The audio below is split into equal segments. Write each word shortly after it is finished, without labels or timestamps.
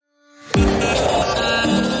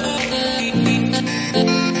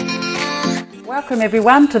Welcome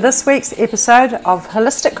everyone to this week's episode of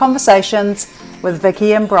Holistic Conversations with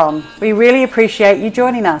Vicky and Bron. We really appreciate you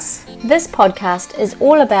joining us. This podcast is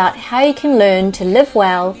all about how you can learn to live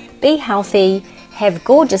well, be healthy, have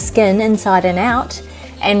gorgeous skin inside and out,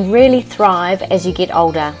 and really thrive as you get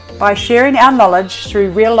older. By sharing our knowledge through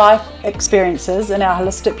real life experiences in our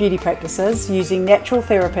holistic beauty practices using natural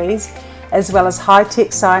therapies as well as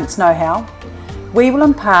high-tech science know-how, we will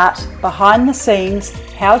impart behind the scenes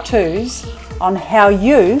how-tos on how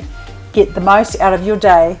you get the most out of your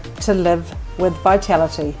day to live with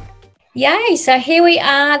vitality. Yay, so here we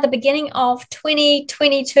are, the beginning of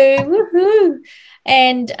 2022, woohoo!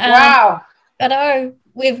 And wow, I know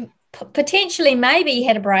we've potentially maybe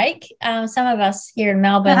had a break. Some of us here in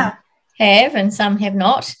Melbourne have and some have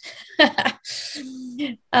not.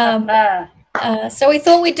 So we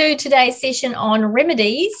thought we'd do today's session on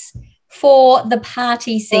remedies for the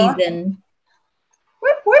party season.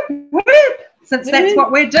 Whip, whip, whip. Since that's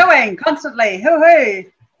what we're doing constantly. Hoo-hoo.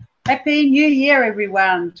 Happy New Year,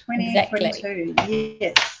 everyone. 2022.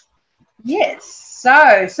 Exactly. Yes.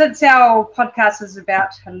 So since our podcast is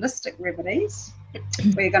about holistic remedies,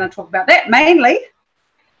 we're going to talk about that mainly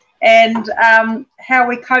and how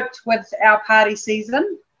we coped with our party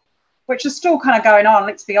season, which is still kind of going on,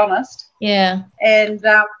 let's be honest. Yeah. And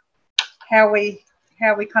how we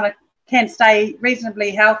kind of can stay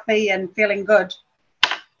reasonably healthy and feeling good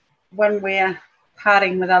when we're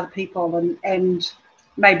partying with other people and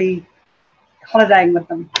maybe holidaying with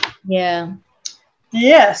them. Yeah.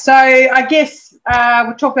 Yeah, so I guess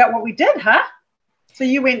we'll talk about what we did, huh? So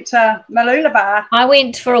you went to Mooloolaba. I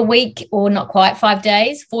went for a week, or not quite, 4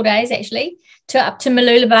 days actually, up to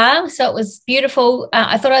Mooloolaba. So it was beautiful.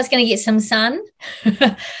 I thought I was going to get some sun,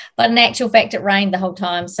 but in actual fact, it rained the whole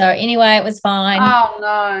time. So anyway, it was fine. Oh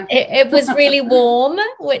no! It was really warm,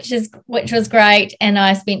 which was great, and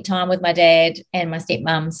I spent time with my dad and my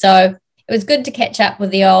stepmom. So it was good to catch up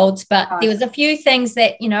with the olds. But there was a few things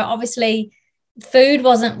that, obviously, food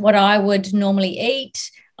wasn't what I would normally eat.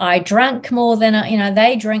 I drank more than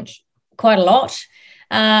they drink quite a lot,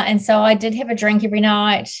 and so I did have a drink every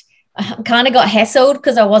night. I kind of got hassled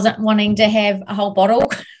because I wasn't wanting to have a whole bottle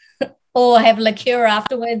or have liqueur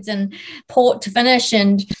afterwards and port to finish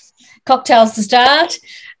and cocktails to start.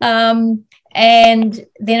 And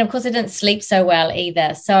then, of course, I didn't sleep so well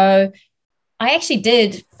either. So I actually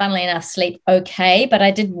did, funnily enough, sleep okay, but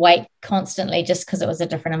I did wake constantly just because it was a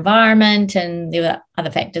different environment and there were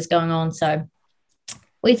other factors going on. So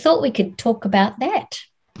we thought we could talk about that.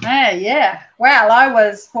 Yeah. Well, I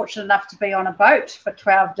was fortunate enough to be on a boat for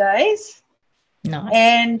 12 days. Nice.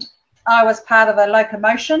 And I was part of a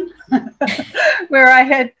locomotion where I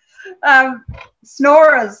had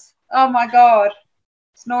snorers. Oh, my God.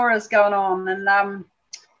 Snorers going on. And,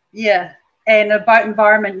 and a boat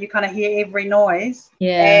environment, you kind of hear every noise.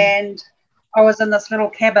 Yeah. And I was in this little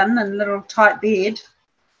cabin and little tight bed.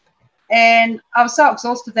 And I was so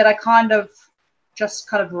exhausted that I just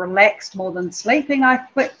kind of relaxed more than sleeping, I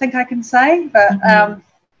think I can say. But,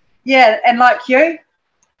 and like you,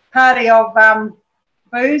 party of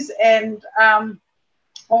booze and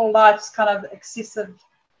all life's kind of excessive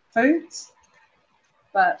foods.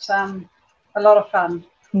 But a lot of fun.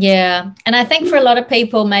 Yeah. And I think for a lot of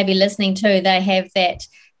people maybe listening too, they have that,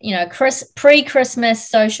 pre-Christmas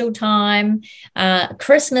social time,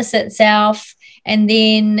 Christmas itself. And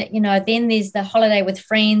then, then there's the holiday with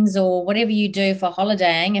friends or whatever you do for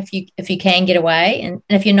holidaying if you can get away. And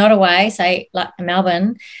if you're not away, say like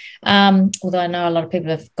Melbourne, although I know a lot of people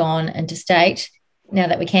have gone interstate now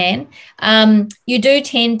that we can, you do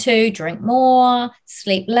tend to drink more,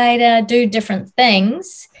 sleep later, do different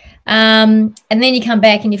things. And then you come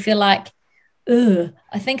back and you feel like, ugh,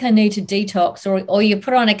 I think I need to detox, or you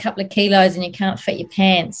put on a couple of kilos and you can't fit your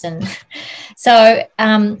pants. And so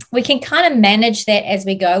we can kind of manage that as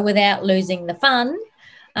we go without losing the fun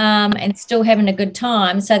and still having a good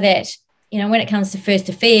time, so that, when it comes to 1st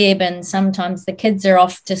of Feb and sometimes the kids are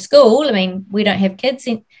off to school. I mean, we don't have kids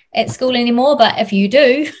at school anymore, but if you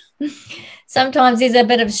do, sometimes there's a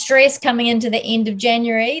bit of stress coming into the end of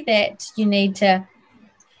January that you need to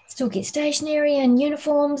still get stationery and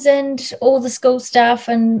uniforms and all the school stuff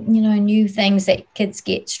and, new things that kids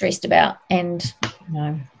get stressed about. And,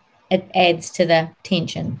 it adds to the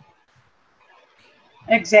tension.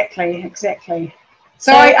 Exactly.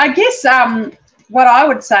 So I guess what I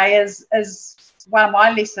would say is one of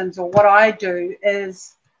my lessons, or what I do,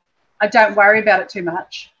 is I don't worry about it too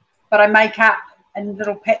much, but I make up in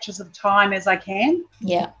little patches of time as I can.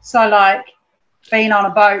 Yeah. So like being on a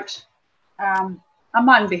boat, I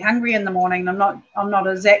mightn't be hungry in the morning. I'm not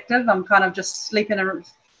as active. I'm kind of just sitting around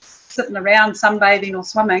sunbathing or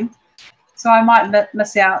swimming. So I might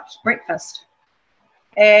miss out breakfast.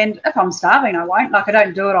 And if I'm starving, I won't. Like, I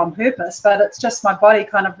don't do it on purpose, but it's just my body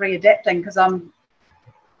kind of readapting, because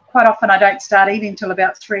quite often I don't start eating till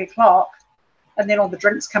about 3 o'clock, and then all the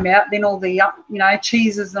drinks come out, then all the,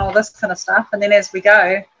 cheeses and all this kind of stuff. And then as we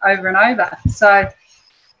go over and over. So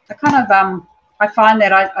I kind of, I find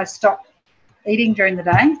that I stop eating during the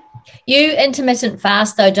day. You intermittent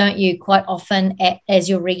fast, though, don't you, quite often as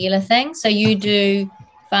your regular thing? So you do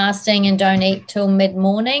fasting and don't eat till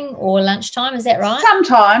mid-morning or lunchtime, is that right?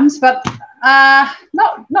 Sometimes, but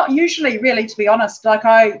not usually, really, to be honest.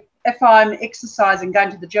 Like, if I'm exercising, going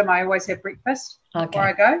to the gym, I always have breakfast before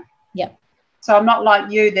I go. Yep. So I'm not like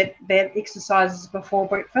you that exercises before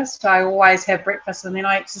breakfast. I always have breakfast and then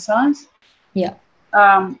I exercise. Yeah.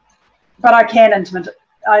 But I can intermittent.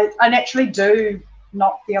 I naturally do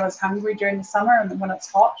not feel as hungry during the summer and when it's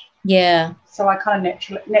hot. Yeah. So I kind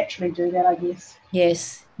of naturally do that, I guess.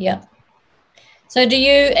 Yes. Yeah. So do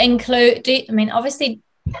you include, obviously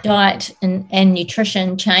diet and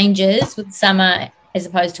nutrition changes with summer as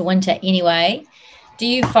opposed to winter anyway. Do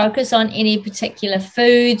you focus on any particular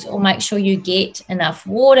foods or make sure you get enough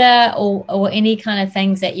water or any kind of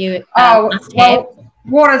things that you must have?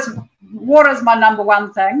 Water's my number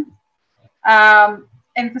one thing.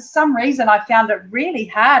 And for some reason, I found it really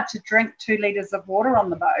hard to drink 2 litres of water on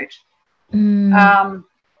the boat.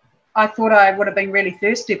 I thought I would have been really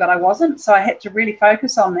thirsty, but I wasn't. So I had to really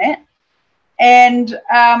focus on that. And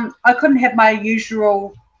I couldn't have my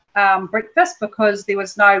usual breakfast because we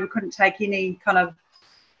couldn't take any kind of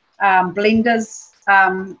blenders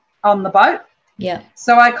on the boat. Yeah.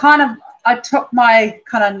 So I took my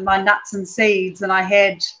nuts and seeds, and I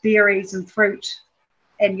had berries and fruit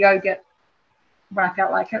and yogurt when I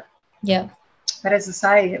felt like it. Yeah. But as I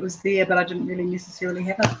say, it was there, but I didn't really necessarily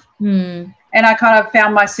have it. And I kind of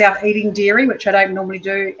found myself eating dairy, which I don't normally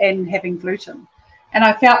do, and having gluten. And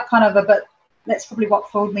I felt kind of that's probably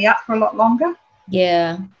what filled me up for a lot longer.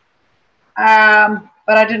 Yeah.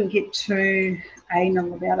 But I didn't get too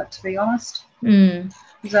anal about it, to be honest. It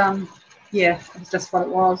was, it was just what it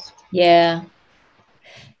was. Yeah.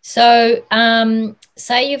 So,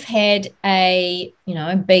 say you've had a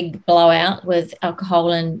big blowout with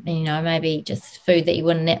alcohol and maybe just food that you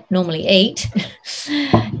wouldn't normally eat.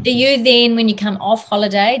 Do you then, when you come off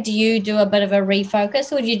holiday, do you do a bit of a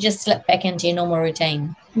refocus, or do you just slip back into your normal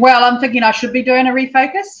routine? Well, I'm thinking I should be doing a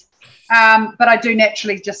refocus, but I do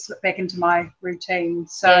naturally just slip back into my routine.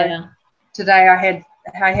 So today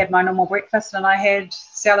I had my normal breakfast and I had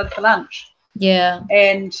salad for lunch. Yeah.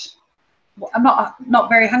 And I'm not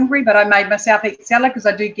very hungry, but I made myself eat salad because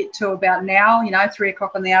I do get to about now, 3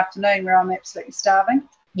 o'clock in the afternoon where I'm absolutely starving.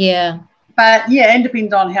 Yeah. But and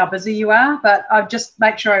depends on how busy you are. But I just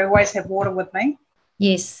make sure I always have water with me.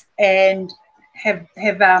 Yes. And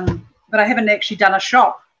but I haven't actually done a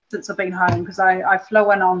shop since I've been home because I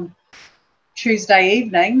flew in on Tuesday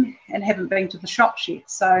evening and haven't been to the shops yet.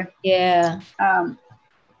 So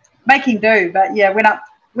making do. But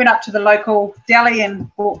went up to the local deli and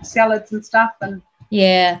bought salads and stuff, and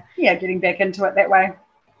getting back into it that way.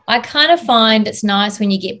 I kind of find it's nice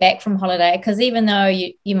when you get back from holiday, because even though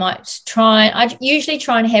you might I usually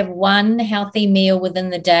try and have one healthy meal within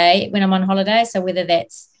the day when I'm on holiday. So whether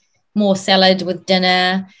that's more salad with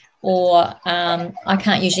dinner, or I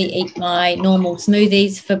can't usually eat my normal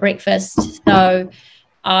smoothies for breakfast, so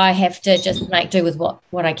I have to just make do with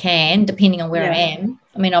what I can, depending on where I am.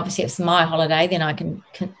 I mean, obviously, if it's my holiday, then I can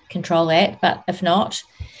control that, but if not.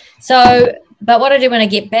 So, but what I do when I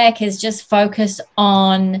get back is just focus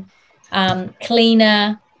on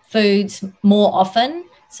cleaner foods more often.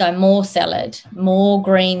 So more salad, more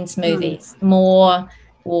green smoothies, more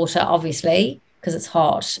water, obviously, because it's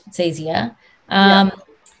hot, it's easier.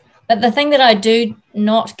 But the thing that I do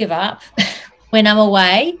not give up when I'm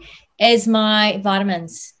away is my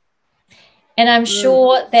vitamins. And I'm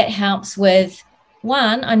sure that helps with,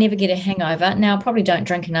 one, I never get a hangover. Now, I probably don't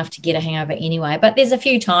drink enough to get a hangover anyway, but there's a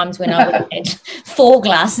few times when I would have had 4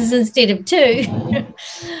 glasses instead of 2.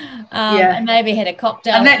 And maybe had a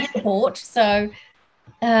cocktail at the airport. So,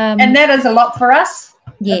 and that is a lot for us.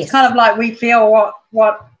 Yes. It's kind of like we feel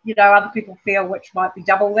what other people feel, which might be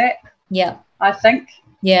double that. Yeah. I think.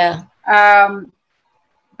 Yeah.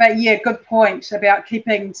 But good point about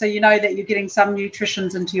keeping, so that you're getting some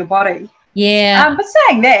nutritions into your body. Yeah. But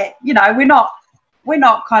saying that, we're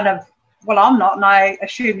not kind of, well, I'm not, and I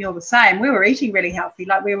assume you're the same. We were eating really healthy.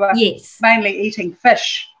 Like we were mainly eating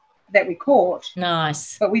fish that we caught.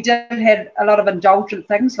 Nice. But we did have a lot of indulgent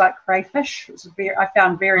things like crayfish, which I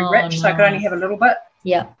found very rich, so I could only have a little bit.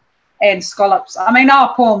 Yeah. And scallops. I mean,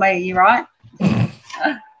 poor me, right?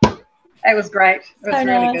 It was great. It was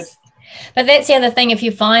really good. But that's the other thing. If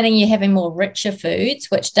you're finding you're having more richer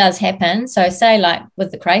foods, which does happen, so say like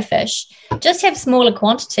with the crayfish, just have smaller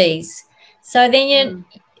quantities. So then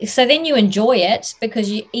you enjoy it because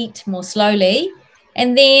you eat more slowly,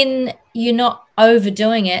 and then you're not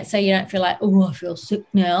overdoing it, so you don't feel like, oh, I feel sick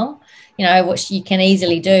now, which you can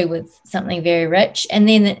easily do with something very rich. And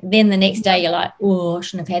then the next day you're like, oh, I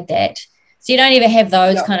shouldn't have had that. So you don't ever have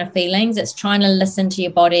those kind of feelings. It's trying to listen to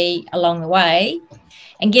your body along the way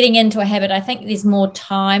and getting into a habit. I think there's more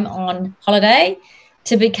time on holiday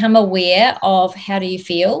to become aware of how do you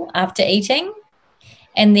feel after eating.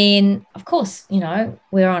 And then, of course,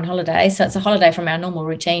 we're on holiday, so it's a holiday from our normal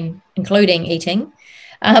routine, including eating,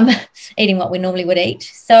 eating what we normally would eat.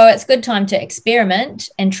 So it's a good time to experiment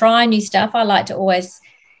and try new stuff. I like to always,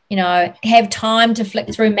 have time to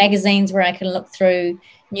flick through magazines where I can look through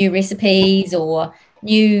new recipes or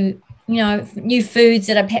new foods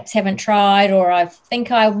that I perhaps haven't tried, or I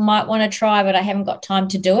think I might want to try, but I haven't got time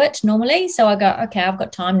to do it normally. So I go, okay, I've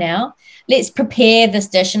got time now. Let's prepare this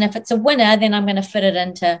dish. And if it's a winner, then I'm going to fit it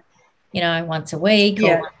into, once a week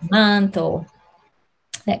or once a month or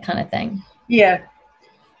that kind of thing. Yeah,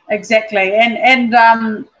 exactly. And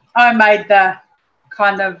I made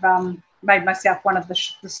made myself one of the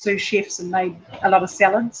sous chefs and made a lot of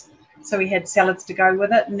salads. So we had salads to go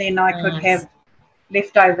with it. And then I could have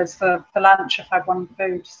leftovers for lunch if I wanted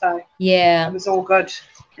food. So yeah, it was all good.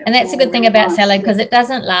 And that's a good thing about salad, because it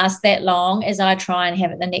doesn't last that long as I try and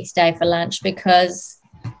have it the next day for lunch, because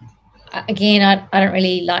again, I don't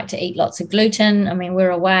really like to eat lots of gluten. I mean, we're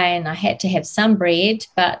away and I had to have some bread,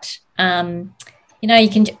 but you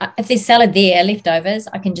can, if there's salad there, leftovers,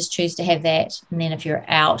 I can just choose to have that. And then if you're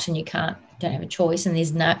out and you don't have a choice and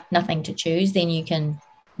there's nothing to choose, then you can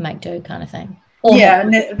make do kind of thing. Or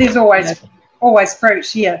and there's always fruit,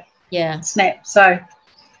 snap. So,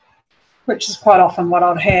 which is quite often what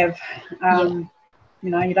I'd have.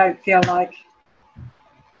 You don't feel like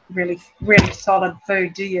really, really solid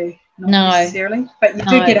food, do you? Not necessarily. But you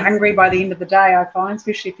do get hungry by the end of the day, I find,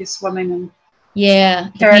 especially if you're swimming and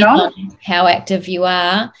carrying on how active you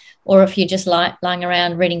are, or if you're just lying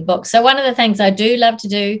around reading books. So one of the things I do love to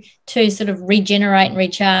do to sort of regenerate and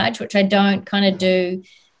recharge, which I don't kind of do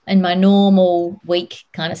in my normal week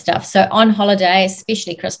kind of stuff. So on holiday,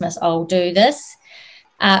 especially Christmas, I'll do this,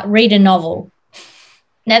 read a novel.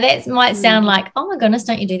 Now that might sound like, oh my goodness,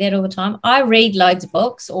 don't you do that all the time? I read loads of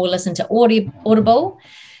books or listen to Audible,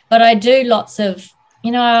 but I do lots of,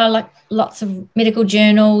 lots of medical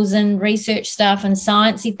journals and research stuff and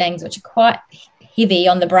sciencey things, which are quite heavy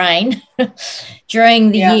on the brain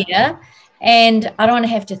during the year. And I don't want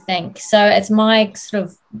to have to think. So it's my sort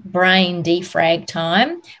of brain defrag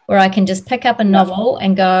time where I can just pick up a novel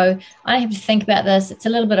and go, I don't have to think about this. It's a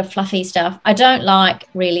little bit of fluffy stuff. I don't like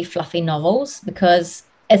really fluffy novels because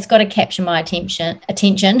it's got to capture my attention.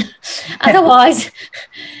 Otherwise,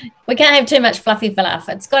 we can't have too much fluffy fluff.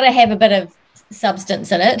 It's got to have a bit of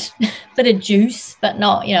substance in it, a bit of juice, but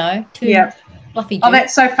not, too fluffy juice. Oh,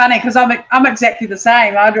 that's so funny, because I'm exactly the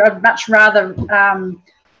same. I'd much rather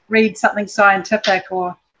read something scientific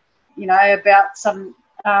or, about some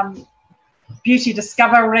beauty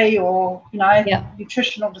discovery or,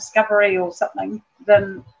 nutritional discovery or something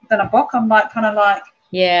than a book. I'm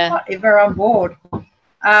whatever, I'm bored.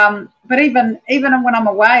 But even when I'm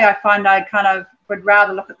away, I find I kind of would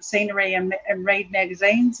rather look at the scenery and read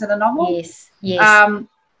magazines than a novel. Yes.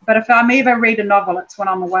 But if I'm ever read a novel, it's when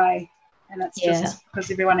I'm away. And it's just because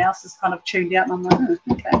everyone else is kind of tuned out, and I'm like,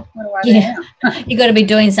 okay, what do I do now? You've got to be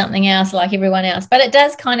doing something else like everyone else. But it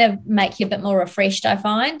does kind of make you a bit more refreshed, I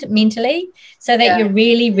find, mentally, so that you're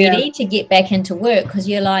really ready to get back into work, because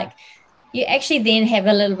you're like, you actually then have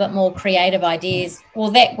a little bit more creative ideas.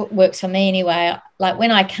 Well, that works for me anyway. Like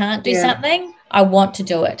when I can't do something, I want to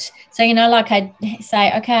do it. So, like I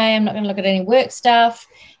say, okay, I'm not going to look at any work stuff,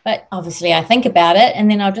 but obviously I think about it, and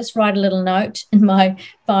then I'll just write a little note in my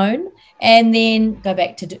phone and then go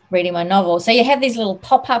back to reading my novel. So you have these little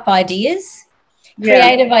pop-up ideas,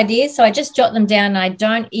 creative ideas. So I just jot them down and I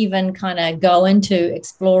don't even kind of go into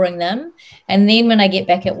exploring them. And then when I get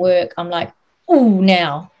back at work, I'm like, oh,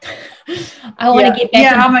 now I want to get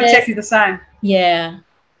back into I'm this. exactly the same. Yeah.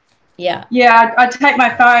 I take my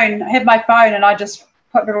phone, I have my phone, and I just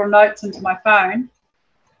put little notes into my phone.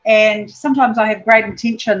 And sometimes I have great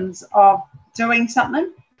intentions of doing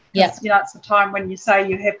something. Yeah. It's the time when you say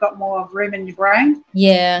you have got more room in your brain.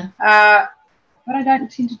 Yeah. But I don't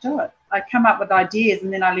intend to do it. I come up with ideas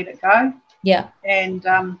and then I let it go. Yeah. And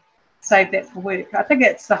save that for work. I think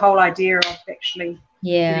it's the whole idea of actually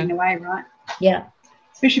getting away, right? Yeah.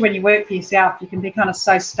 especially when you work for yourself, you can be kind of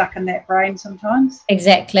so stuck in that brain sometimes.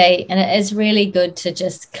 Exactly. And it is really good to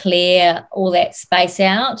just clear all that space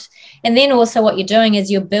out. And then also what you're doing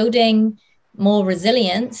is you're building more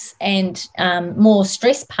resilience and more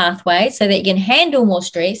stress pathways so that you can handle more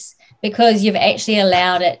stress, because you've actually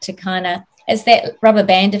allowed it to kind of, it's that rubber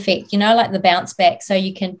band effect, like the bounce back. So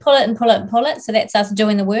you can pull it and pull it and pull it. So that's us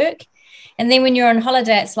doing the work. And then when you're on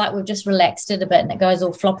holiday, it's like we've just relaxed it a bit and it goes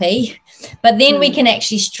all floppy. But then we can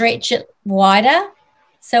actually stretch it wider.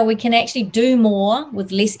 So we can actually do more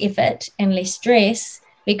with less effort and less stress,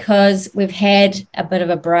 because we've had a bit of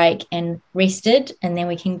a break and rested, and then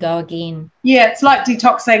we can go again. Yeah, it's like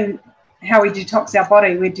detoxing, how we detox our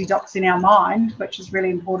body. We're detoxing our mind, which is really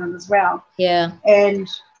important as well. Yeah. And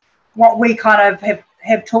what we kind of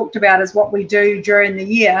have talked about is what we do during the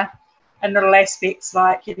year, and little aspects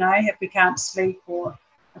like, if we can't sleep or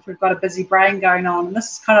if we've got a busy brain going on. And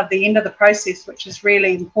this is kind of the end of the process, which is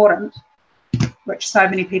really important, which so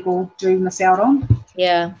many people do miss out on.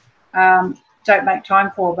 Yeah. Don't make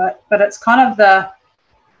time for, but it's kind of the,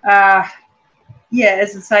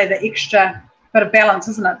 as I say, the extra bit of balance,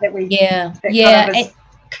 isn't it? That we, kind of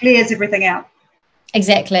clears everything out.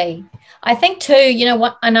 Exactly. I think too,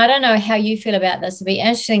 what, and I don't know how you feel about this. It'd be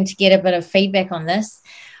interesting to get a bit of feedback on this.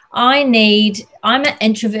 I'm an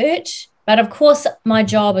introvert, but of course my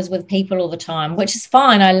job is with people all the time, which is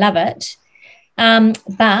fine. I love it.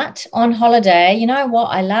 But on holiday, you know what?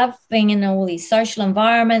 I love being in all these social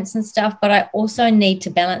environments and stuff, but I also need to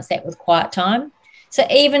balance that with quiet time. So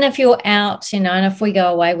even if you're out, and if we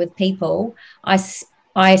go away with people, I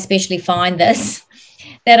especially find this,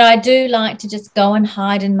 that I do like to just go and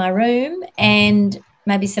hide in my room and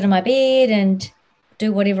maybe sit on my bed and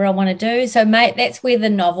do whatever I want to do. So that's where the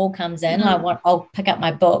novel comes in. I'll pick up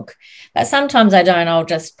my book, but sometimes I don't. I'll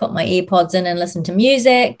just put my earpods in and listen to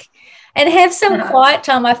music and have some quiet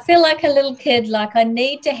time. I feel like a little kid, like I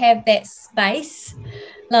need to have that space,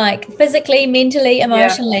 like physically, mentally,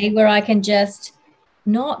 emotionally, where I can just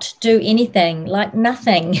not do anything, like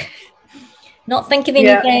nothing, not think of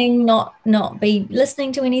anything, not be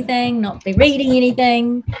listening to anything, not be reading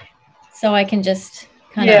anything. So I can just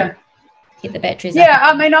kind of get the batteries up.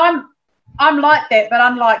 I mean, I'm like that, but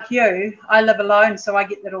unlike you, I live alone, so I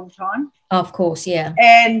get that all the time. Of course, yeah.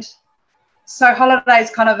 And so holiday's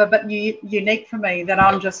kind of a bit unique for me, that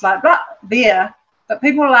I'm just like, there. But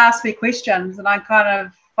people will ask me questions, and I kind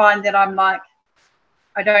of find that I'm like,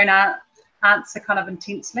 I don't answer kind of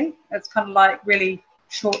intensely. It's kind of like really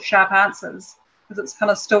short, sharp answers, because it's kind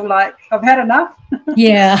of still like, I've had enough.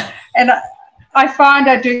 Yeah. And I find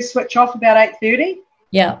I do switch off about 8:30.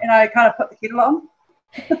 Yeah. And I kind of put the kettle on.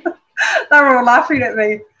 They were all laughing at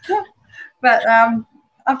me. But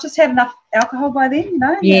I've just had enough alcohol by then,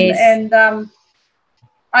 Yes. And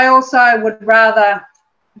I also would rather,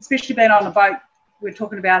 especially being on the boat, we're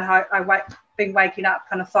talking about how been waking up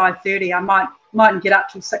kind of 5:30. I mightn't get up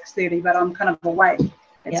till 6:30, but I'm kind of awake.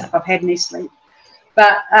 That's if I've had any sleep.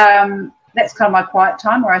 But that's kind of my quiet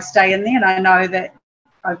time, where I stay in there, and I know that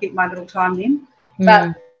I get my little time then.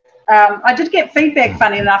 But I did get feedback,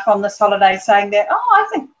 funny enough, on this holiday saying that, I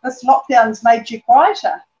think this lockdown's made you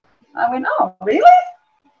quieter. I went, oh, really?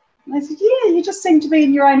 And they said, yeah, you just seem to be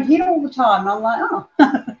in your own head all the time. I'm like, oh.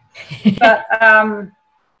 But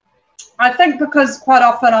I think because quite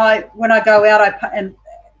often when I go out and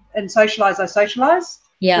socialise, I socialise.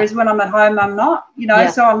 Yeah. Whereas when I'm at home, I'm not,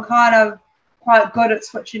 so I'm kind of quite good at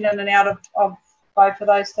switching in and out of both of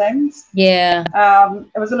those things. Yeah.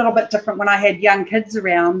 It was a little bit different when I had young kids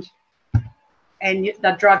around, and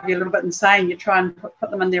they'd drive you a little bit insane. You try and put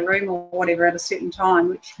them in their room or whatever at a certain time,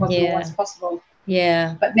 which wasn't always possible.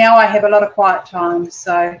 Yeah. But now I have a lot of quiet time,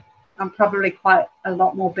 so I'm probably quite a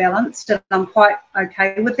lot more balanced, and I'm quite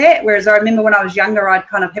okay with that. Whereas I remember when I was younger, I'd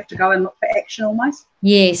kind of have to go and look for action almost.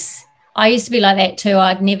 Yes. I used to be like that too.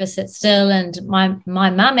 I'd never sit still. And my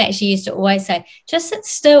mum actually used to always say, just sit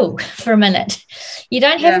still for a minute. You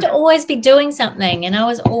don't have to always be doing something. And I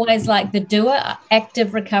was always like the doer.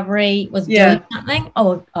 Active recovery was doing something.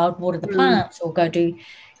 Oh, I'll water the plants or go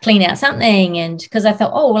clean out something. And because I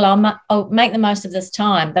thought, I'll make the most of this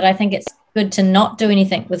time. But I think it's good to not do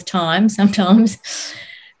anything with time sometimes,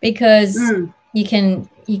 because you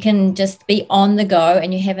can just be on the go,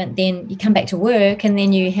 and you come back to work, and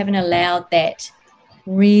then you haven't allowed that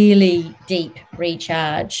really deep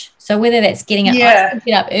recharge. So whether that's getting up, I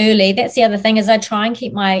get up early. That's the other thing, is I try and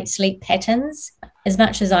keep my sleep patterns as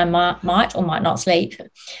much as I might or might not sleep.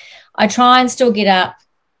 I try and still get up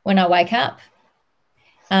when I wake up,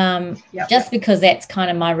 just because that's kind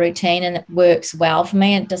of my routine, and it works well for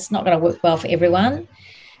me, and it's not going to work well for everyone.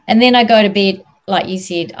 And then I go to bed, like you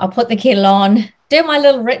said, I'll put the kettle on, do my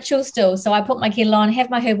little ritual still. So I put my kettle on,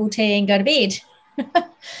 have my herbal tea and go to bed.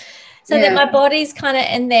 So that my body's kind of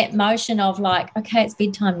in that motion of like, okay, it's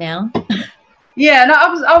bedtime now. Yeah, no,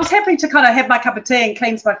 I was happy to kind of have my cup of tea and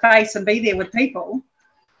cleanse my face and be there with people,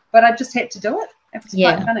 but I just had to do it. It was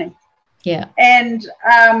quite funny. Yeah. And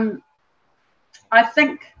I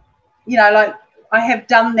think, like I have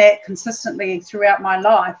done that consistently throughout my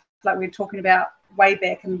life, like we were talking about way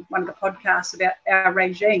back in one of the podcasts about our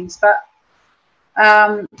regimes. But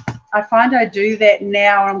I find I do that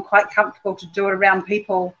now, and I'm quite comfortable to do it around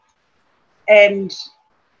people. And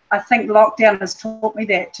I think lockdown has taught me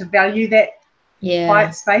that, to value that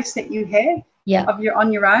quiet space that you have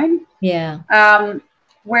on your own. Yeah.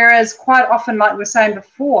 Whereas quite often, like we were saying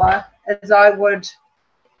before, is I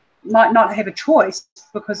might not have a choice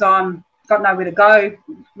because I'm got nowhere to go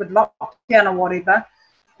with lockdown or whatever.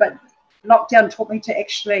 But lockdown taught me to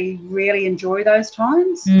actually really enjoy those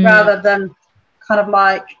times rather than kind of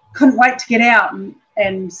like couldn't wait to get out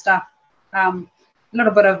and stuff. A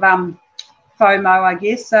little bit of FOMO, I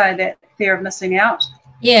guess, so that fear of missing out.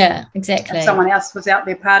 Yeah, exactly. If someone else was out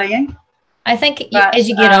there partying. I think as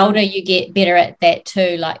you get older, you get better at that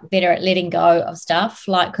too, like better at letting go of stuff,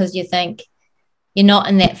 like because you think you're not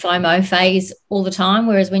in that FOMO phase all the time,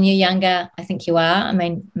 whereas when you're younger, I think you are. I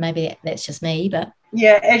mean, maybe that's just me, but...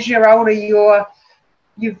 Yeah, as you're older, you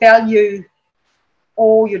value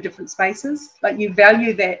all your different spaces. Like you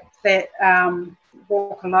value that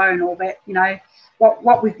walk alone, or that,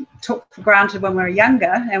 what we took for granted when we were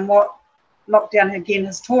younger, and what lockdown again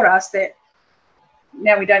has taught us, that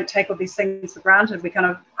now we don't take all these things for granted. We kind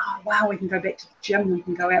of, oh wow, we can go back to the gym, we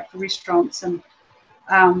can go out for restaurants, and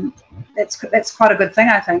that's quite a good thing,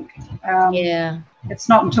 I think. It's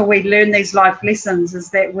not until we learn these life lessons is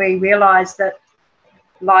that we realise that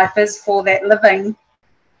life is for that living,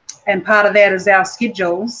 and part of that is our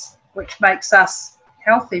schedules, which makes us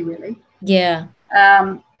healthy, really. Yeah.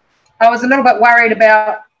 I was a little bit worried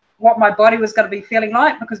about what my body was going to be feeling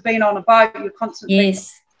like, because being on a boat, you're constantly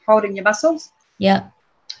holding your muscles. Yeah.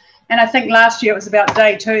 And I think last year it was about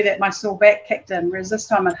day 2 that my sore back kicked in, whereas this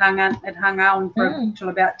time it hung on until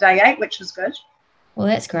about day 8, which was good. Well,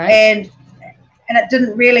 that's great. And it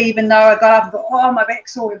didn't really, even though I got up and thought, oh, my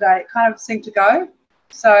back's sore today, it kind of seemed to go.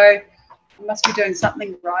 So I must be doing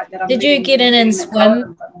something right. Did you get in and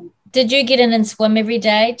swim? Did you get in and swim every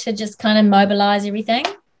day to just kind of mobilise everything?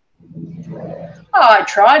 Oh, I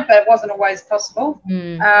tried, but it wasn't always possible.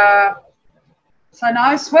 So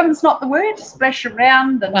no, swim's not the word. Splash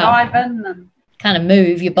around and dive in and kind of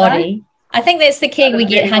move your body. I think that's the key. We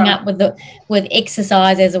get hung up with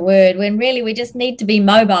exercise as a word, when really we just need to be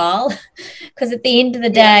mobile. Because at the end of the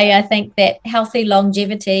day, I think that healthy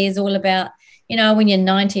longevity is all about, when you're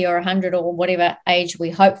 90 or 100 or whatever age we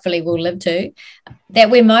hopefully will live to, that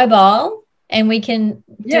we're mobile and we can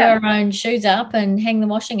do our own shoes up and hang the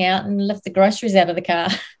washing out and lift the groceries out of the car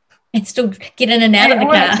and still get in and out of the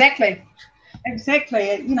car. Exactly.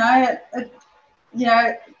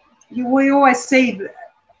 We always see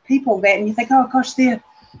people that, and you think, oh gosh, they're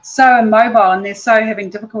so immobile and they're so having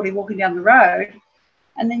difficulty walking down the road,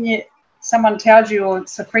 and then someone tells you, or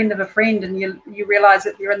it's a friend of a friend, and you realise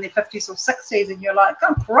that they're in their 50s or 60s, and you're like,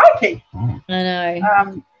 oh crikey. I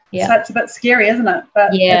know. So it's a bit scary, isn't it?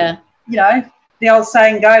 But the old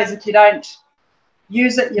saying goes, if you don't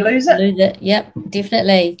use it, you lose it. Lose it. Yep,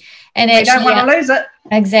 definitely. And we don't want to lose it.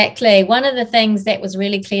 Exactly. One of the things that was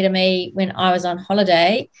really clear to me when I was on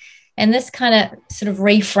holiday, and this kind of sort of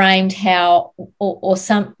reframed how or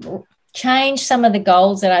changed some of the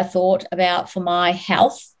goals that I thought about for my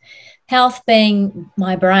health being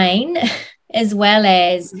my brain as well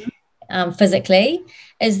as physically,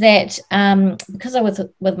 is that because I was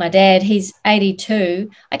with my dad, he's 82.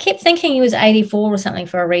 I kept thinking he was 84 or something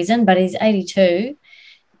for a reason, but he's 82.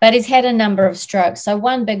 But he's had a number of strokes, so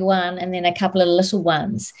one big one and then a couple of little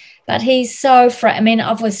ones. But he's so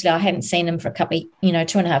obviously I hadn't seen him for a couple,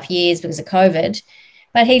 2.5 years because of COVID,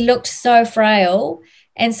 but he looked so frail.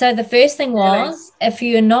 And so the first thing was, if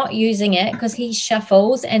you're not using it, because he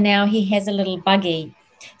shuffles and now he has a little buggy.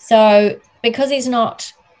 So because he's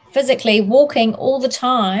not physically walking all the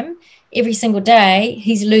time, every single day,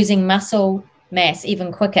 he's losing muscle mass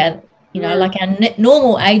even quicker. Like our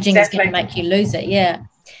normal aging is going to make you lose it. Yeah.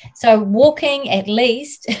 So walking at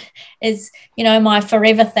least is, my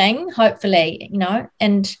forever thing, hopefully,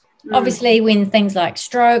 and obviously when things like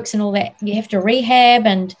strokes and all that, you have to rehab,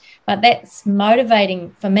 but that's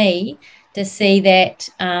motivating for me to see that,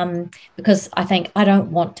 because I think I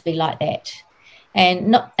don't want to be like that. And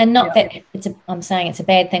not that I'm saying it's a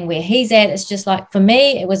bad thing where he's at. It's just like, for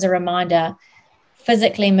me, it was a reminder,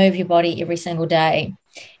 physically move your body every single day.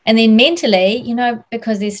 And then mentally, you know,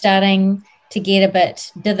 because they're starting to get a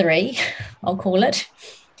bit dithery, I'll call it,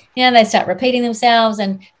 you know, they start repeating themselves,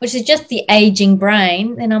 and which is just the aging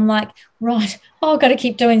brain. Then I'm like, right, I've got to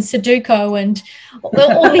keep doing Sudoku and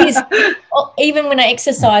all these, even when I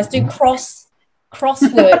exercise, do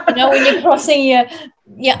crossword, you know, when you're crossing your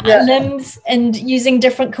limbs and using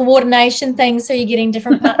different coordination things, so you're getting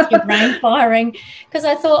different parts of your brain firing. Because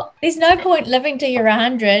I thought there's no point living till you're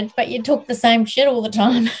 100, but you talk the same shit all the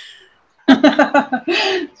time.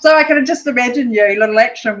 So I can just imagine you, little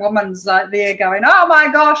action woman's like there going, oh my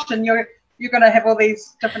gosh, and you're going to have all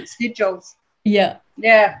these different schedules. Yeah.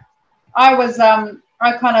 I was one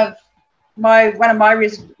of my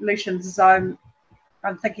resolutions is I'm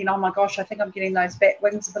thinking, oh my gosh, I think I'm getting those back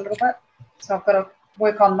wings a little bit, so I've got to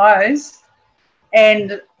work on those,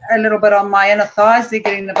 and a little bit on my inner thighs, they're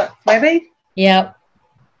getting a bit flabby. Yeah.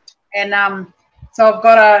 And so I've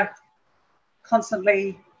got to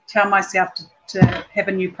constantly tell myself to have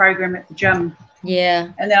a new program at the gym.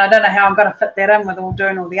 Yeah. And then I don't know how I'm going to fit that in with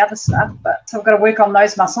doing all the other stuff, but so I've got to work on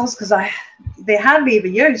those muscles because they're hardly ever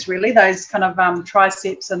used, really, those kind of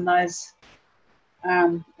triceps and those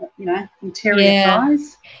interior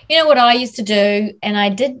thighs. You know what I used to do,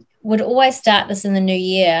 and would always start this in the new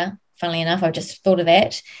year, funnily enough, I just thought of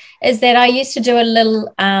that, is that I used to do a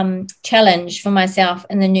little challenge for myself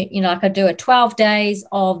in the new, you know, like I'd do a 12 days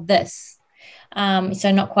of this.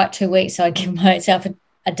 So not quite 2 weeks, so I'd give myself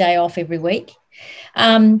a day off every week.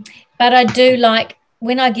 But I do, like,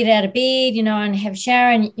 when I get out of bed, you know, and have a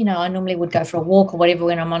shower, and, you know, I normally would go for a walk or whatever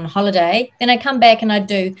when I'm on holiday. Then I come back and I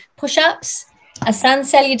do push-ups, a sun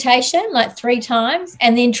salutation like 3 times,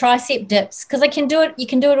 and then tricep dips, because you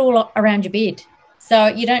can do it all around your bed. So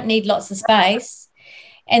you don't need lots of space.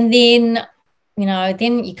 And then, you know,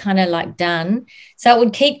 then you're kind of like done. So it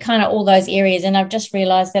would keep kind of all those areas. And I've just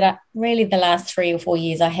realized that really the last 3 or 4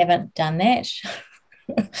 years I haven't done that.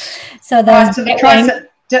 So the tricep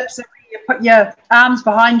dips, you put your arms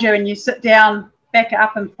behind you and you sit down, back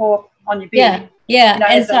up and forth on your bed. Yeah. You know,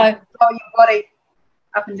 and so roll your body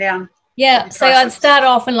up and down. Yeah, so I'd start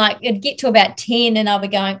off and like it'd get to about 10 and I'll be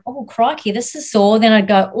going, oh, crikey, this is sore. Then I'd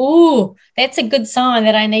go, oh, that's a good sign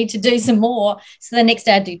that I need to do some more. So the next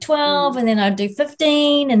day I'd do 12 and then I'd do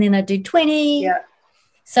 15 and then I'd do 20. Yeah.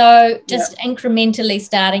 So just incrementally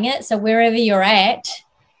starting it. So wherever you're at,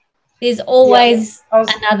 there's always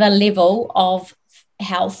another level of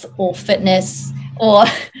health or fitness or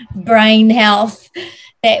brain health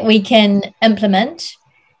that we can implement.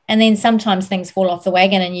 And then sometimes things fall off the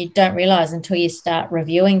wagon and you don't realize until you start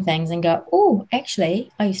reviewing things and go, oh,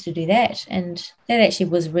 actually, I used to do that. And that actually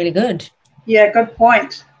was really good. Yeah, good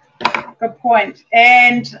point. Good point.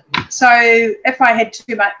 And so if I had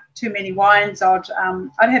too many wines, I'd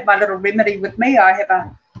have my little remedy with me. I have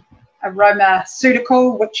a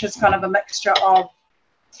Aromaceutical, which is kind of a mixture of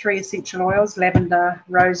 3 essential oils, lavender,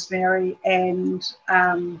 rosemary, and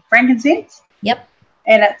frankincense. Yep.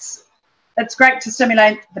 And it's great to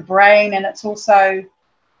stimulate the brain, and it's also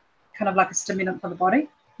kind of like a stimulant for the body.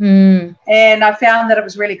 Mm. And I found that it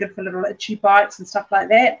was really good for little itchy bites and stuff like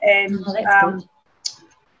that, and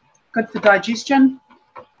good for digestion.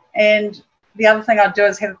 And the other thing I'd do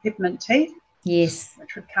is have a peppermint tea. Yes.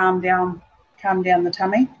 Which would calm down the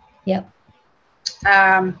tummy. Yep.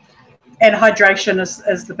 And hydration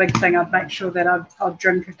is the big thing. I'd make sure that I'd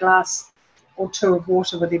drink a glass or 2 of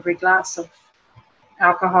water with every glass of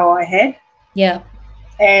alcohol I had. Yeah.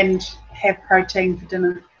 And have protein for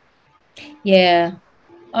dinner. Yeah.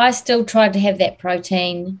 I still tried to have that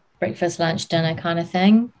protein, breakfast, lunch, dinner kind of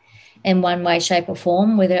thing in one way, shape or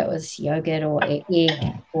form, whether it was yogurt or egg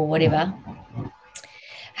or whatever.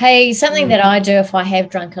 Hey, something that I do if I have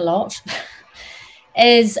drunk a lot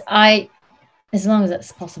is as long as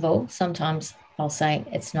it's possible, sometimes I'll say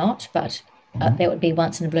it's not, but that would be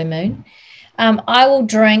once in a blue moon. I will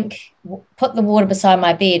put the water beside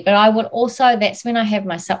my bed, but I would also, that's when I have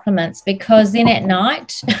my supplements, because then at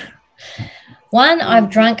night, I've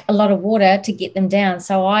drunk a lot of water to get them down.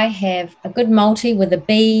 So I have a good multi with a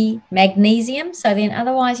B magnesium. So then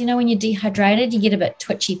otherwise, you know, when you're dehydrated, you get a bit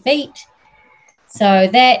twitchy feet. So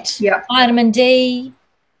that, vitamin D,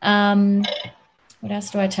 what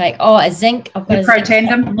else do I take? Oh, a zinc. I've got a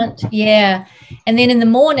Protandim. Yeah. And then in the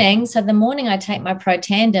morning, I take my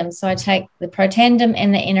Protandim. So I take the Protandim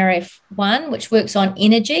and the NRF1, which works on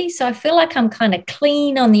energy. So I feel like I'm kind of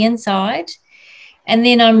clean on the inside. And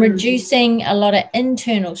then I'm reducing a lot of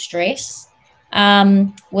internal stress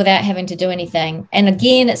without having to do anything. And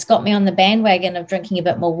again, it's got me on the bandwagon of drinking a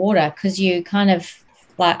bit more water, because you kind of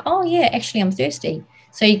like, oh, yeah, actually I'm thirsty.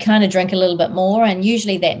 So you kind of drink a little bit more, and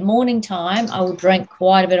usually that morning time I will drink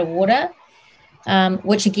quite a bit of water.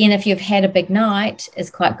 which again, if you've had a big night, is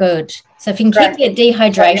quite good. So if you can keep your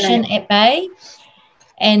dehydration at bay,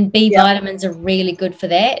 and B vitamins are really good for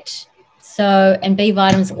that. So, and B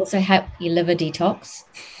vitamins also help your liver detox.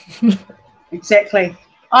 Exactly.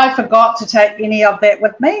 I forgot to take any of that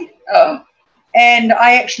with me. And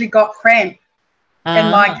I actually got cramp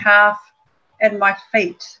in my calf and my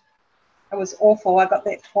feet. It was awful. I got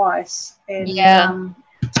that twice. And,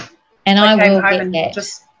 and I came will home get and that.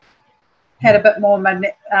 just had a bit more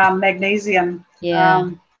magnesium.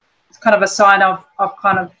 Yeah. It's kind of a sign of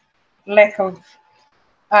kind of lack of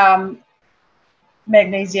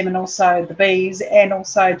magnesium, and also the Bs, and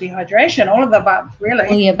also dehydration, all of the above, really.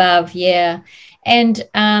 All the above, yeah. And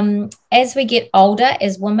as we get older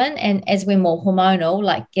as women, and as we're more hormonal,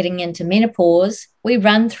 like getting into menopause, we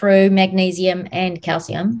run through magnesium and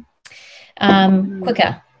calcium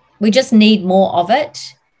quicker. We just need more of it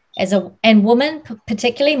and women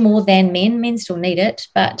particularly more than men. Men still need it,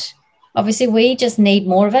 but obviously we just need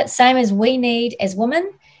more of it. Same as we need as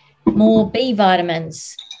women more B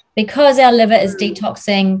vitamins, because our liver is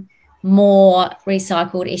detoxing more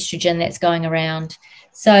recycled estrogen that's going around.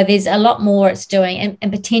 So there's a lot more it's doing,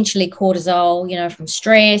 and potentially cortisol, from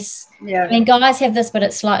stress. Yeah. I mean, guys have this, but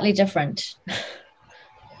it's slightly different.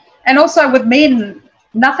 And also with men,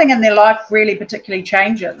 nothing in their life really particularly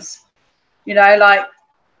changes. Like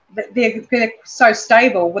they're so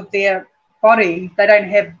stable with their body. They don't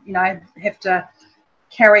have to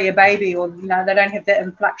carry a baby, or they don't have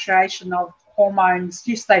that fluctuation of hormones.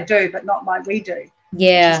 Yes, they do, but not like we do.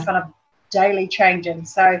 Yeah. Which is kind of daily changing.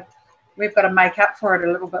 So we've got to make up for it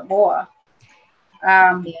a little bit more.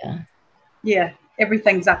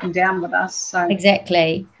 Everything's up and down with us. So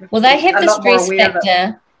exactly. Well, they have the stress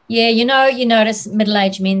factor. Yeah, you notice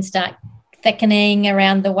middle-aged men start thickening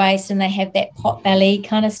around the waist, and they have that pot belly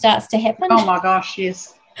kind of starts to happen. Oh my gosh,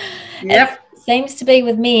 yes. Yep. It seems to be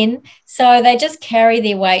with men. So they just carry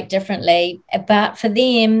their weight differently. But for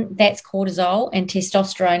them, that's cortisol and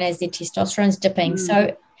testosterone, as their testosterone's dipping.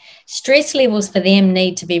 So stress levels for them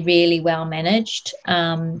need to be really well managed,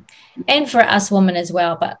 and for us women as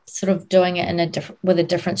well, but sort of doing it with a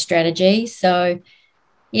different strategy. So,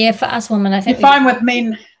 yeah, for us women, I think you find with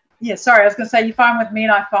men. Yeah, sorry, I was going to say you find with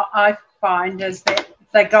men. I find is that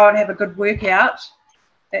if they go and have a good workout,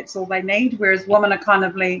 that's all they need. Whereas women are kind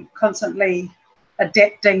of constantly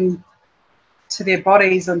adapting to their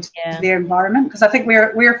bodies and to their environment, because I think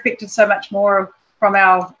we're affected so much more from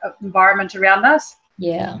our environment around us.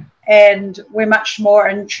 Yeah. And we're much more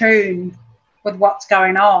in tune with what's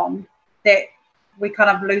going on, that we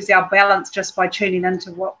kind of lose our balance just by tuning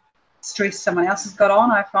into what stress someone else has got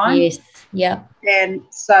on, I find. Yes. Yeah. And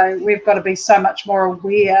so we've got to be so much more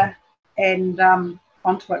aware and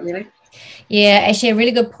onto it, really. Yeah, actually a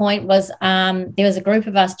really good point was there was a group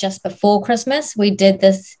of us just before Christmas. We did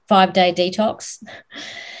this 5-day detox.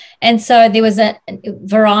 And so there was a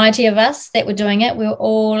variety of us that were doing it. We were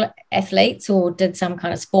all athletes or did some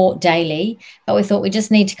kind of sport daily, but we thought we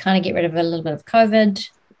just need to kind of get rid of a little bit of COVID,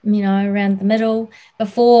 around the middle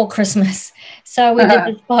before Christmas. So we did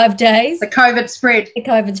this 5 days. The COVID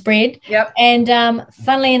spread. Yep. And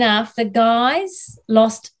funnily enough, the guys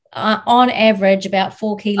lost on average about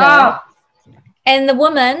 4 kilos. Oh. And the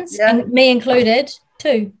women's, and me included,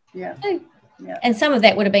 2. Yeah. 2. Yeah. And some of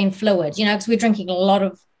that would have been fluid, because we're drinking a lot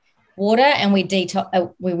of water, and we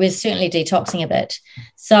were certainly detoxing a bit.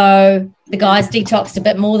 So the guys detoxed a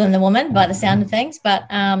bit more than the women by the sound of things, but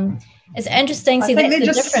it's interesting to see that's the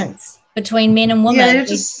difference between men and women. Yeah, they're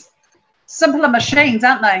just simpler machines,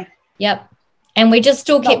 aren't they? Yep. And we just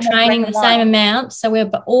still kept training the same amount, so we're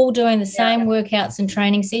all doing the same workouts and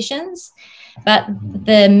training sessions, but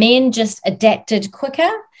the men just adapted quicker.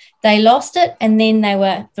 They lost it, and then they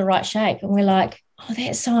were the right shape, and we're like, oh,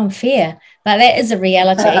 that's so unfair. But that is a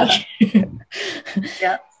reality.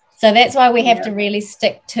 Yeah. So that's why we have to really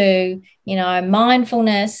stick to,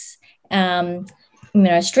 mindfulness,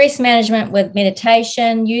 stress management with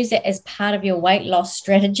meditation. Use it as part of your weight loss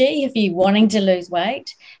strategy if you're wanting to lose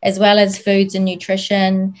weight, as well as foods and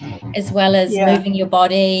nutrition, as well as moving your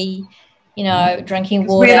body, drinking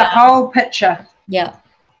water. We're the whole picture. Yeah.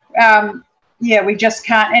 We just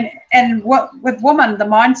can't. And what with women, the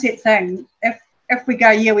mindset thing, if we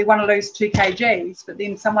go, we want to lose 2 kgs, but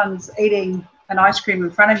then someone's eating an ice cream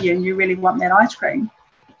in front of you and you really want that ice cream,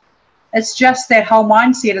 it's just that whole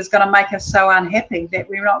mindset is going to make us so unhappy that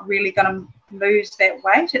we're not really going to lose that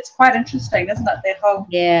weight. It's quite interesting, isn't it, that whole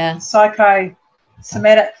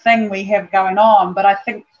psychosomatic thing we have going on. But I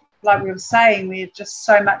think, like we were saying, we're just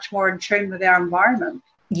so much more in tune with our environment.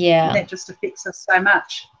 Yeah. And that just affects us so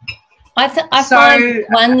much. I find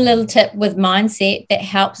one little tip with mindset that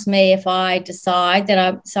helps me if I decide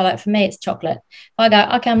that so like for me, it's chocolate. If I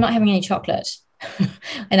go, okay, I'm not having any chocolate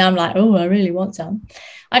and I'm like, oh, I really want some.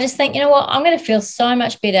 I just think, you know what, I'm going to feel so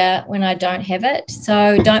much better when I don't have it.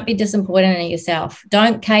 So don't be disappointed in yourself.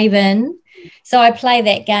 Don't cave in. So I play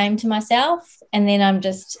that game to myself, and then I'm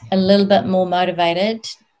just a little bit more motivated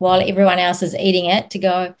while everyone else is eating it to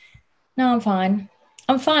go, no, I'm fine.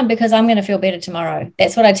 I'm fine because I'm going to feel better tomorrow.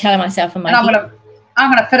 That's what I tell myself in my head.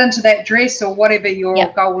 I'm going to fit into that dress or whatever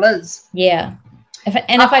your goal is. Yeah. If I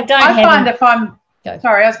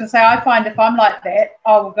find if I'm like that,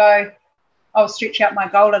 I'll stretch out my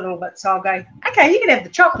goal a little bit. So I'll go, okay, you can have the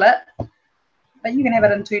chocolate, but you can have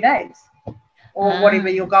it in 2 days or whatever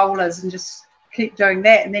your goal is, and just keep doing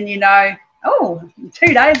that. And then, in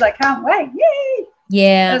 2 days, I can't wait. Yay.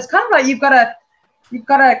 Yeah. So it's kind of like you've got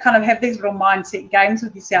to kind of have these little mindset games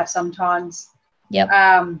with yourself sometimes. Yep.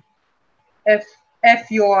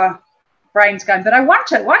 If your brain's going, but I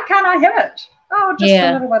want it, why can't I have it? Oh, just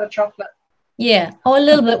a little bit of chocolate. Yeah. Oh, a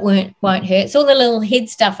little bit won't hurt. It's all the little head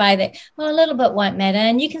stuff, that, a little bit won't matter.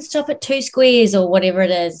 And you can stop at 2 squares or whatever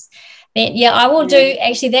it is. But I will do,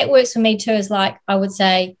 actually, that works for me too, is like, I would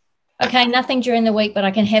say, okay, nothing during the week, but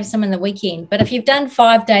I can have some in the weekend. But if you've done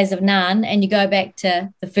 5 days of none and you go back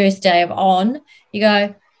to the first day of on, you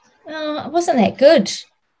go, oh, it wasn't that good. It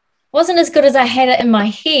wasn't as good as I had it in my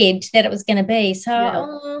head that it was going to be.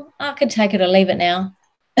 So I could take it or leave it now.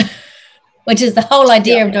 Which is the whole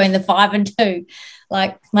idea of doing the 5 and 2,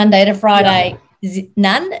 like Monday to Friday,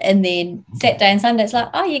 none, and then Saturday and Sunday it's like,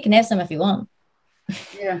 oh, you can have some if you want.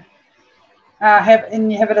 Yeah. You have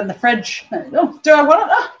it in the fridge. Oh, do I want it?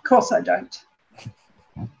 Oh, of course I don't.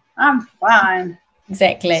 I'm fine.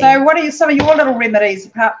 Exactly. So what are some of your little remedies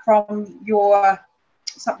apart from your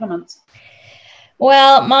supplements?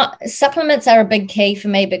 Well, my supplements are a big key for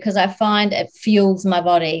me because I find it fuels my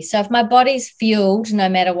body. So if my body's fueled no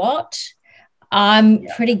matter what, I'm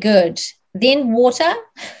pretty good. Then water,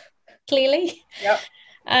 clearly. Yep.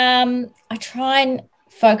 I try and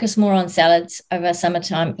focus more on salads over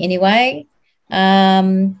summertime anyway.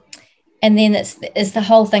 And then it's the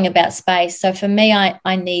whole thing about space. So for me,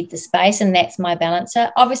 I need the space, and that's my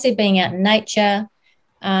balancer. Obviously, being out in nature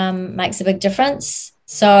makes a big difference.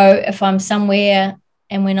 So if I'm somewhere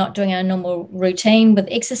and we're not doing our normal routine with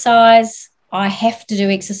exercise, I have to do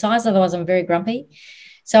exercise, otherwise I'm very grumpy.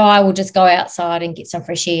 So I will just go outside and get some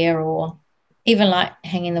fresh air, or even like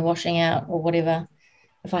hanging the washing out or whatever,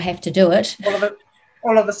 if I have to do it.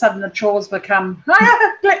 All of a sudden the chores become, let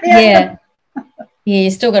me out. Yeah,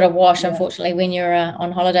 you still got to wash, unfortunately, when you're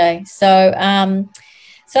on holiday. So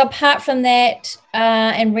apart from that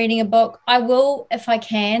and reading a book, I will, if I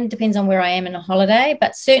can, depends on where I am in a holiday,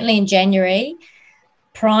 but certainly in January,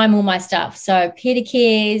 prime all my stuff. So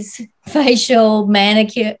pedicures, facial,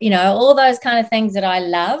 manicure, all those kind of things that I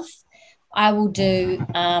love, I will do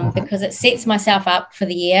because it sets myself up for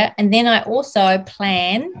the year. And then I also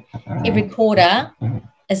plan every quarter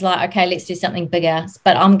is like, okay, let's do something bigger.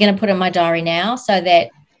 But I'm going to put in my diary now so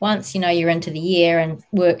that once, you're into the year and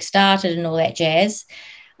work started and all that jazz,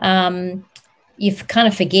 you kind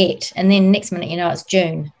of forget. And then next minute, it's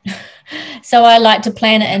June. So I like to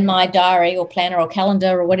plan it in my diary or planner or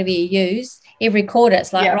calendar or whatever you use. Every quarter,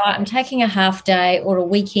 it's like, right, I'm taking a half day or a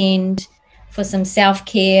weekend for some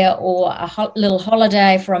self-care or a little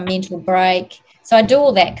holiday for a mental break. So I do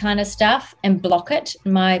all that kind of stuff and block it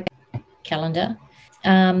in my calendar.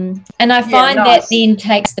 And I find that then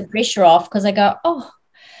takes the pressure off because I go, oh,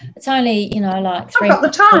 it's only, like 3 I've got the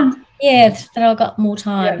time. Yeah, that I've got more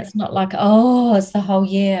time. Yeah. It's not like, oh, it's the whole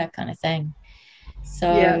year kind of thing.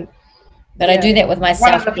 So, but I do that with my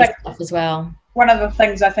self-care stuff as well. One of the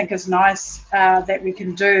things I think is nice that we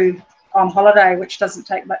can do on holiday, which doesn't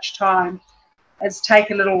take much time, is take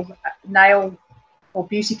a little nail or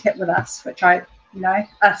beauty kit with us, which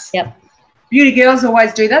us beauty girls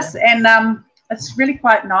always do this. And it's really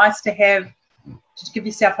quite nice to give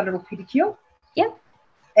yourself a little pedicure. Yep.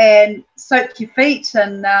 And soak your feet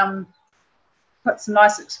and put some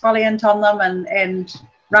nice exfoliant on them and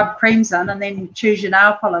rub creams in, and then choose your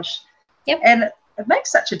nail polish. Yep. And it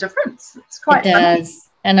makes such a difference. It's quite funny. It does.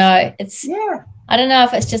 I know. I don't know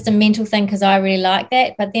if it's just a mental thing because I really like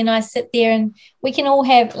that, but then I sit there and we can all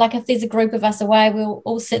have, like if there's a group of us away, we'll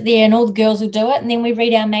all sit there and all the girls will do it, and then we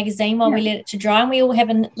read our magazine while we let it to dry, and we all have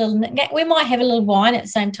a little, we might have a little wine at the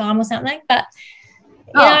same time or something, but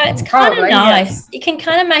it's kind of nice. You can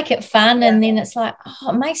kind of make it fun, and then it's like,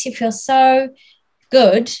 it makes you feel so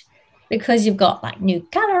good because you've got like new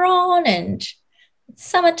colour on and it's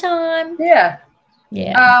summertime. Yeah.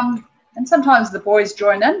 And sometimes the boys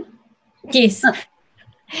join in. Yes.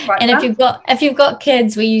 Quite And fun. if you've got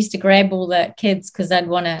kids, we used to grab all the kids because they'd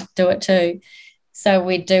want to do it too. So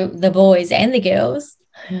we'd do the boys and the girls.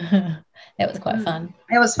 That was quite fun.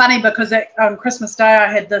 It was funny because on Christmas Day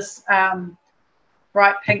I had this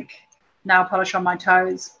bright pink nail polish on my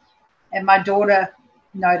toes, and my daughter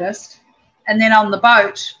noticed. And then on the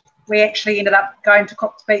boat, we actually ended up going to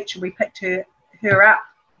Cook's Beach, and we picked her up.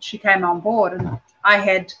 She came on board, and I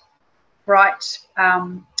had bright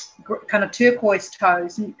kind of turquoise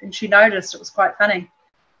toes, and she noticed. It was quite funny.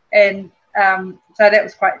 And so that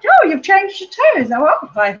was quite, oh, you've changed your toes. Oh,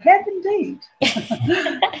 I have indeed.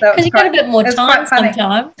 Because you've got a bit more time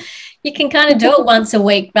sometimes. You can kind of do it once a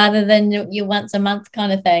week rather than your once a month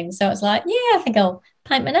kind of thing. So it's like, yeah, I think I'll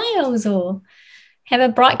paint my nails or have a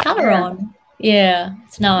bright colour on. Yeah,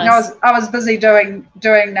 it's nice. I was busy doing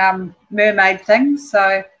mermaid things,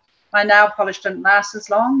 so my nail polish didn't last as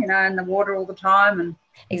long, in the water all the time. And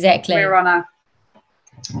exactly. we were on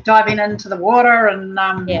diving into the water, and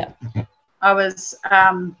I was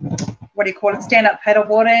stand-up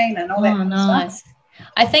paddleboarding and all that kind of stuff.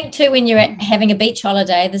 I think too, when you're having a beach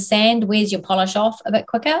holiday, the sand wears your polish off a bit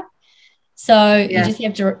quicker. So you just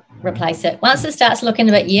have to replace it. Once it starts looking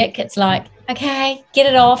a bit yuck, it's like, okay, get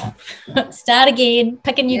it off, start again,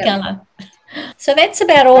 pick a new colour. So that's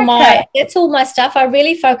about all my stuff. I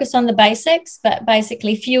really focus on the basics, but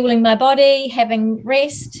basically fueling my body, having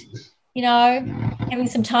rest, having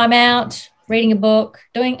some time out, reading a book,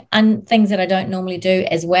 doing things that I don't normally do,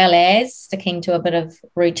 as well as sticking to a bit of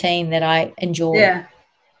routine that I enjoy. Yeah.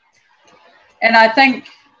 And I think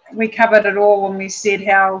we covered it all when we said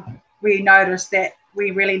how we noticed that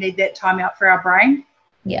we really need that time out for our brain.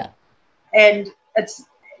 Yeah. And it's,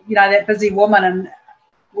 that busy woman, and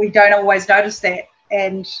we don't always notice that.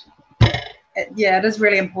 And it is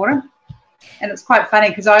really important. And it's quite funny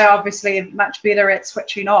because I obviously am much better at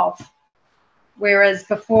switching off. Whereas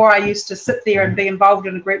before I used to sit there and be involved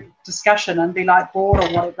in a group discussion and be like bored or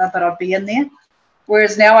whatever, but I'd be in there.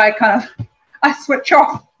 Whereas now I switch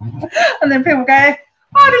off, and then people go,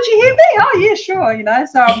 oh, did you hear me? Oh, yeah, sure,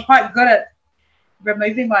 So I'm quite good at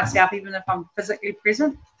removing myself even if I'm physically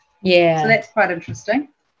present. Yeah. So that's quite interesting.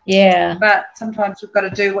 Yeah. But sometimes you've got to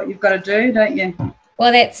do what you've got to do, don't you?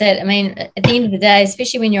 Well, that's it. I mean, at the end of the day,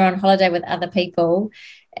 especially when you're on holiday with other people,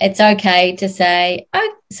 it's okay to say,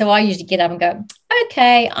 oh, so I usually get up and go,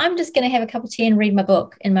 okay, I'm just going to have a cup of tea and read my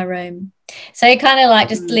book in my room. So you're kind of like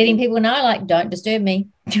just letting people know, like, don't disturb me.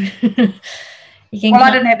 I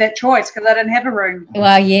didn't have that choice because I didn't have a room.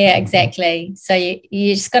 Well, yeah, exactly. So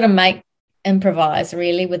you just got to improvise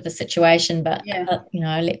really with the situation, but,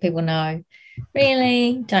 let people know,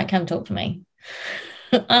 really, don't come talk to me.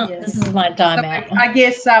 This is my time out. I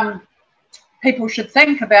guess people should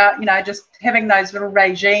think about, just having those little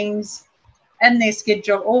regimes in their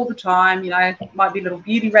schedule all the time. It might be little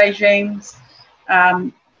beauty regimes,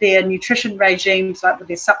 their nutrition regimes, like with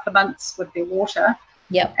their supplements, with their water.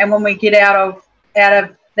 Yep. And when we get out of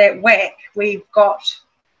that whack, we've got,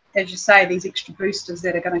 as you say, these extra boosters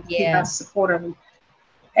that are going to keep us supportive.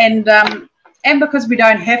 And because we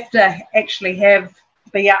don't have to actually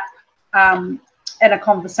be up in a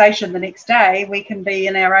conversation the next day, we can be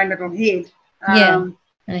in our own little head. And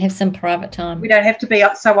have some private time. We don't have to be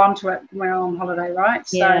so onto it when we're on holiday, right?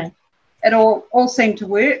 Yeah. So it all seemed to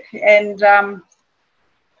work, and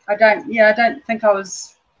I don't think I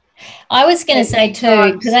was going to say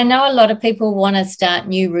too, because I know a lot of people want to start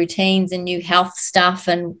new routines and new health stuff,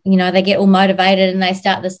 and they get all motivated and they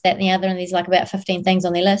start this, that, and the other, and there's like about 15 things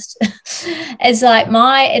on their list. It's like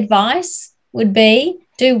my advice would be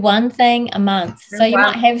do one thing a month. So you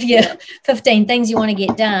might have your 15 things you want to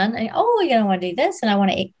get done, and you're going to want to do this, and I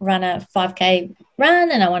want to run a 5K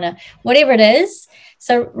run, and I want to whatever it is.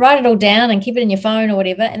 So write it all down and keep it in your phone or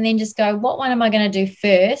whatever, and then just go, what one am I going to do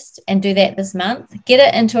first, and do that this month. Get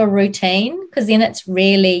it into a routine, because then it's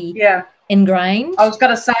really ingrained. I was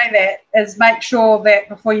going to say that is make sure that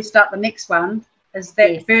before you start the next one, is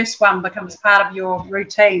that first one becomes part of your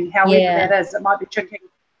routine, however that is. It might be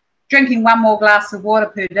drinking one more glass of water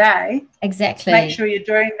per day. Exactly. Make sure you're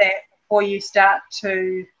doing that before you start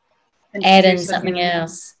to add in something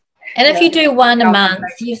else. And if you do one a month,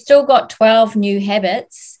 you've still got 12 new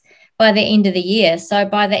habits by the end of the year. So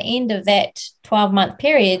by the end of that 12-month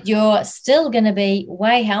period, you're still going to be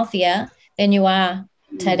way healthier than you are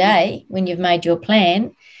today when you've made your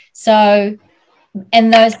plan. So,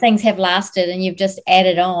 and those things have lasted, and you've just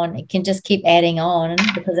added on. It can just keep adding on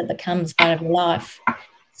because it becomes part of your life.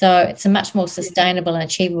 So it's a much more sustainable and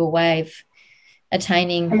achievable way of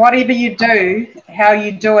attaining. And whatever you do, how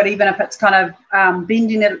you do it, even if it's kind of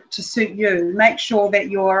bending it to suit you, make sure that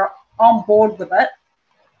you're on board with it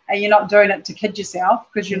and you're not doing it to kid yourself,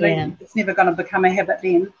 because it's never going to become a habit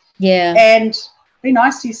then. Yeah. And be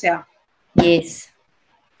nice to yourself. Yes.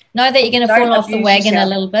 Know that you're going to fall off the wagon a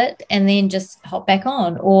little bit and then just hop back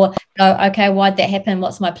on, or go, okay, why'd that happen?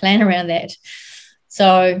 What's my plan around that?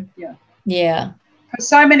 So, yeah. Because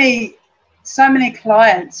so many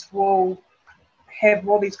clients will have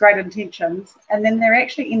all these great intentions, and then they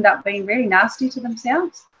actually end up being really nasty to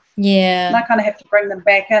themselves. Yeah. And I kind of have to bring them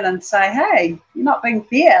back in and say, hey, you're not being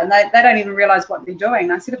fair. And they don't even realize what they're doing.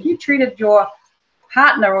 And I said, if you treated your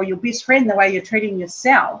partner or your best friend the way you're treating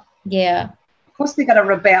yourself, of course they're going to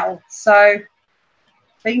rebel. So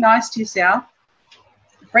be nice to yourself.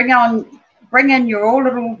 Bring in your all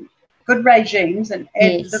little good regimes and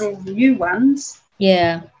add little new ones.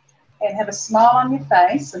 Yeah. And have a smile on your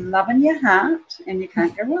face and love in your heart, and you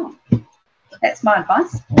can't go wrong. That's my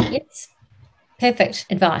advice. Yes. Perfect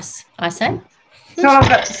advice, I say. That's all I've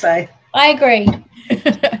got to say. I agree.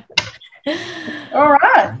 All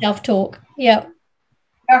right. Self-talk. Yep.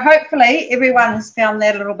 Now, hopefully everyone has found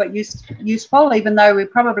that a little bit useful, even though we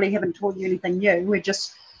probably haven't taught you anything new. We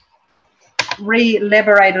just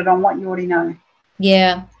re-elaborated on what you already know.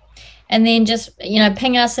 Yeah. And then just,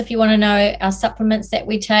 ping us if you want to know our supplements that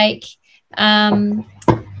we take. So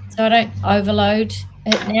I don't overload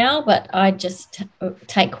it now, but I just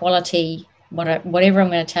take quality, whatever I'm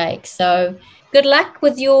going to take. So good luck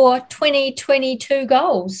with your 2022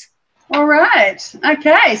 goals. All right.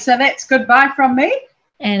 Okay. So that's goodbye from me.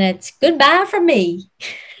 And it's goodbye from me.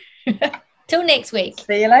 Till next week.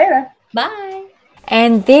 See you later. Bye.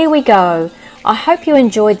 And there we go. I hope you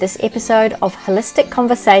enjoyed this episode of Holistic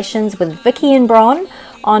Conversations with Vicky and Bron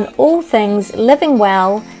on all things living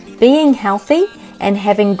well, being healthy, and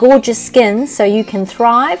having gorgeous skin so you can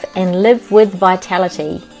thrive and live with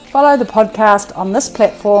vitality. Follow the podcast on this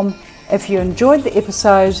platform if you enjoyed the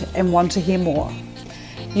episode and want to hear more.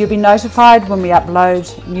 You'll be notified when we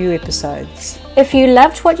upload new episodes. If you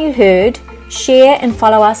loved what you heard, share and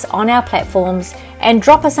follow us on our platforms and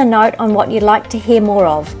drop us a note on what you'd like to hear more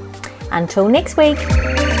of. Until next week.